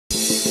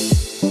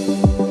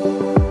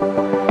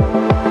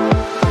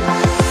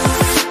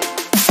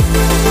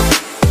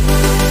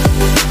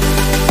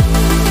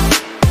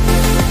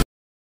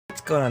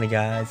going on, you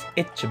guys?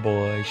 It's your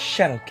boy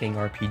Shadowking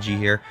RPG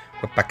here.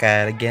 We're back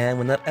at it again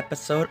with another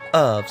episode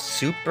of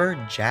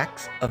Super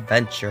Jack's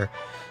Adventure.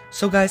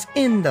 So guys,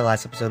 in the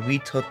last episode we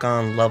took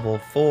on level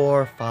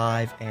 4,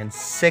 5, and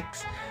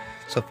 6.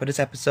 So for this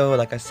episode,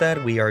 like I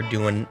said, we are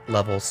doing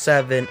level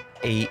 7,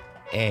 8,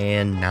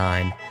 and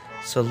 9.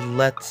 So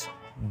let's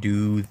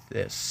do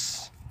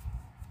this.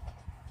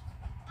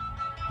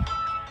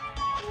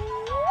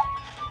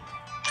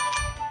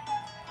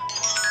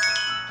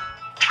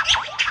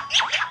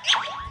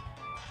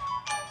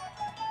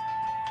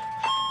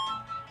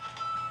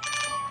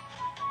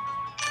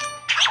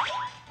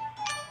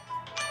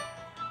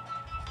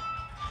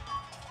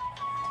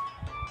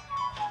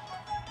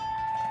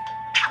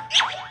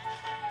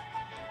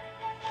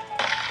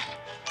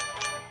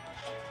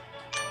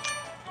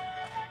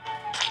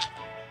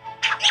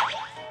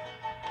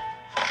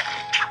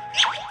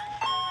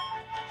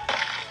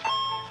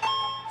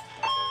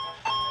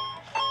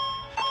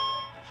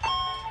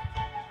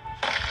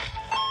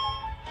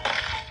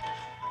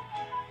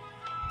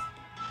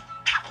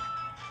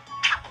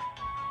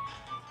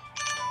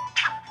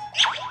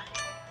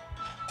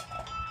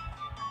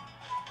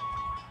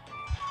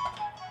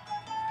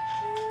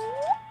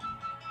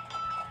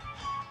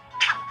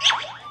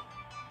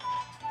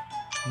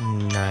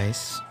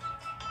 Nice.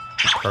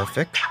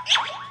 Perfect.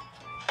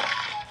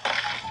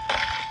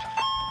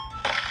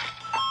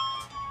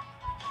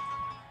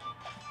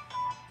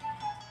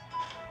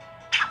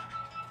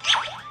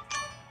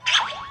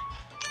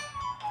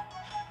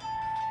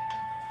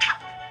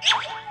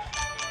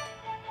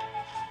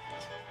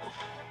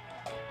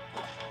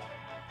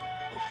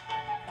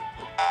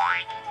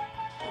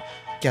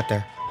 Get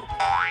there.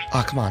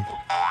 Oh, come on.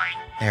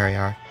 There we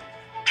are.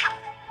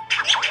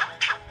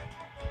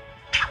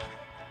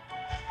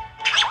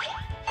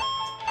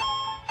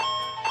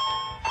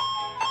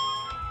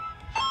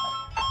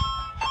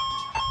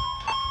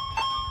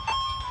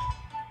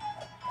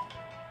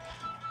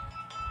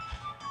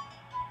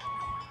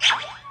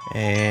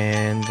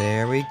 And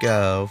there we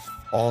go.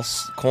 All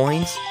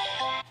coins.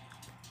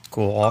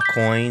 Cool, all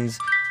coins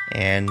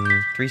and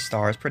 3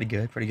 stars. Pretty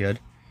good, pretty good.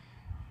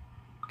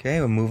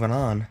 Okay, we're moving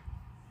on.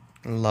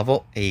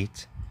 Level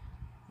 8.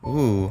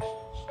 Ooh.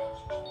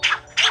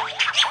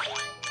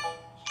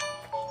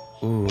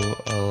 Ooh,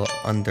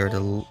 under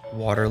the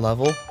water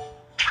level.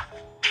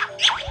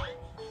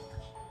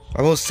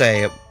 I will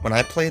say, when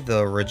I played the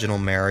original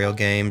Mario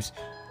games,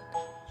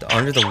 the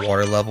under the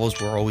water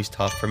levels were always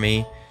tough for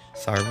me.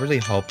 So I really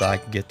hope that I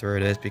can get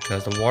through this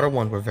because the water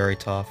ones were very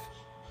tough.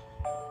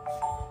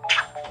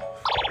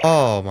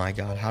 Oh my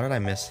god, how did I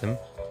miss him?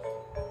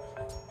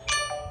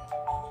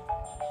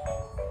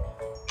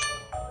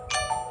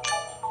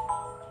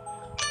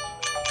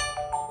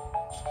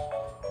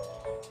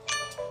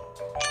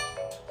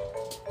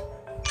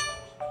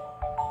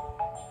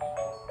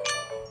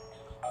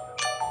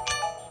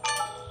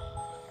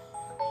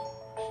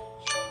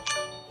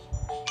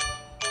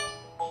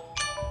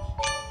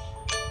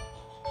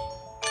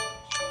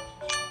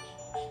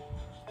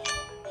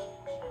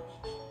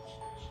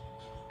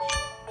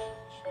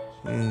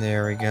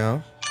 There we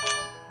go.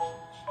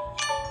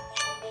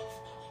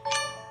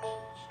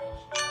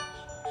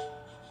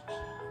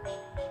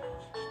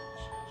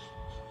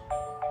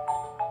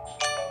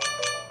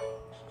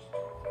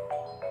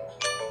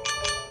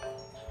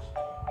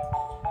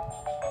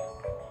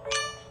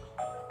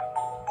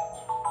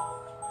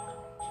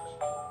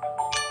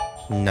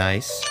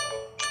 Nice.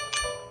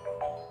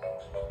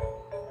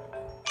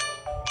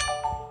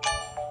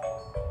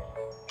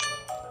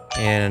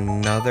 And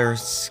another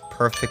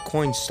perfect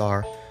coin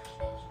star.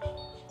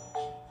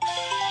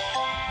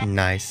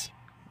 Nice.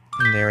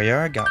 And there we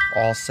are. Got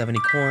all 70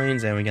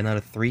 coins, and we got another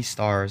 3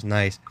 stars.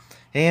 Nice.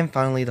 And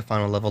finally, the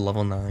final level,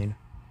 level 9.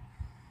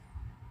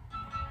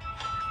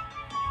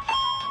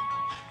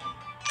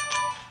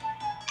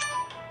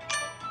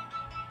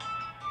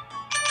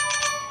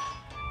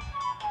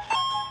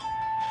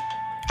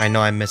 I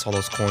know I missed all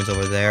those coins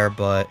over there,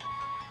 but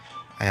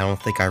I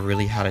don't think I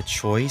really had a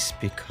choice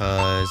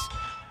because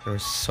there were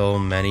so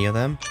many of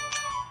them.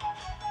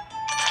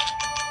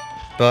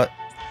 But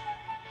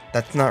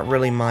that's not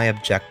really my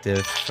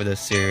objective for this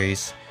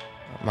series.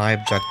 My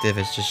objective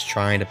is just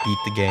trying to beat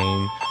the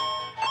game.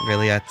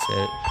 Really, that's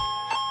it.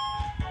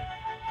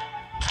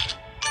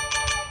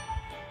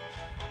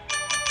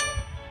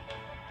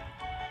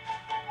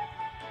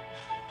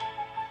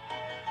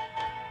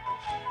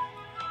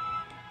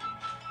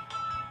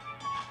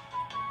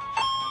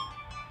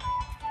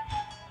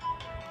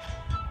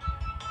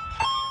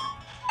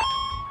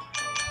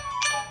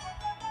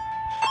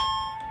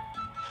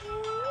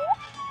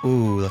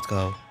 Ooh, let's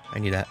go. I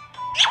need that.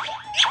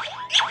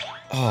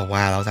 Oh,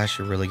 wow, that was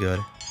actually really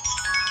good.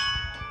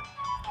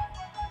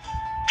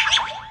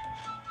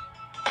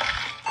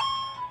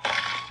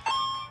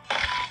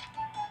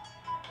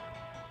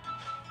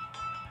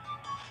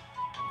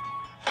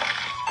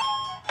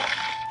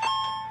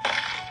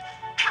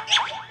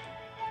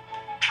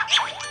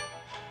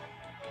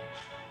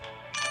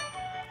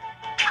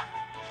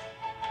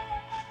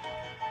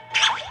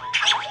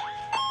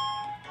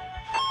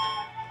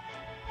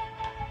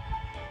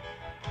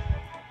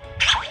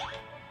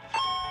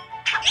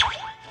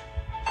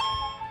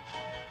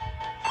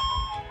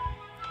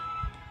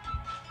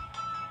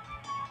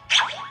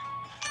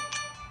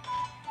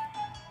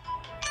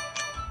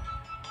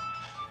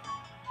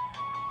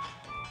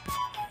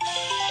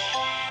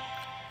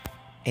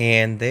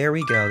 And there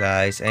we go,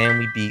 guys. And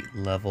we beat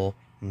level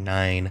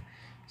 9.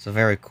 So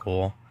very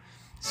cool.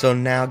 So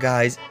now,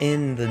 guys,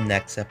 in the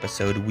next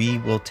episode, we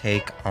will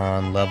take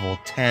on level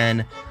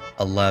 10,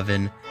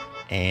 11,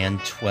 and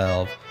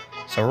 12.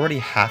 So we're already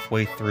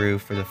halfway through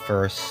for the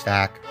first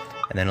stack.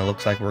 And then it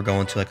looks like we're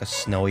going to like a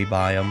snowy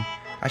biome.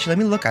 Actually, let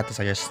me look at this.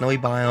 Like a snowy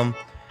biome.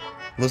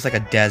 It looks like a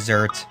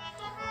desert,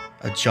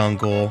 a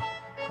jungle,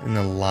 and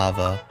then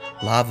lava.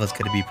 Lava's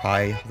going to be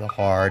probably the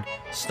hard.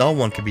 Snow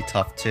one could be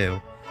tough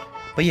too.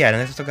 But yeah, in the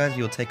next episode, guys,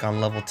 we will take on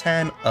level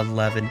 10,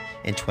 11,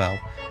 and 12.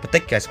 But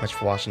thank you guys so much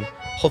for watching.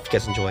 Hope you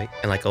guys enjoy.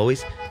 And like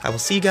always, I will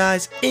see you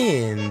guys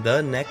in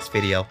the next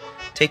video.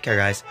 Take care,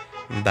 guys.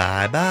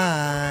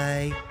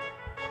 Bye-bye.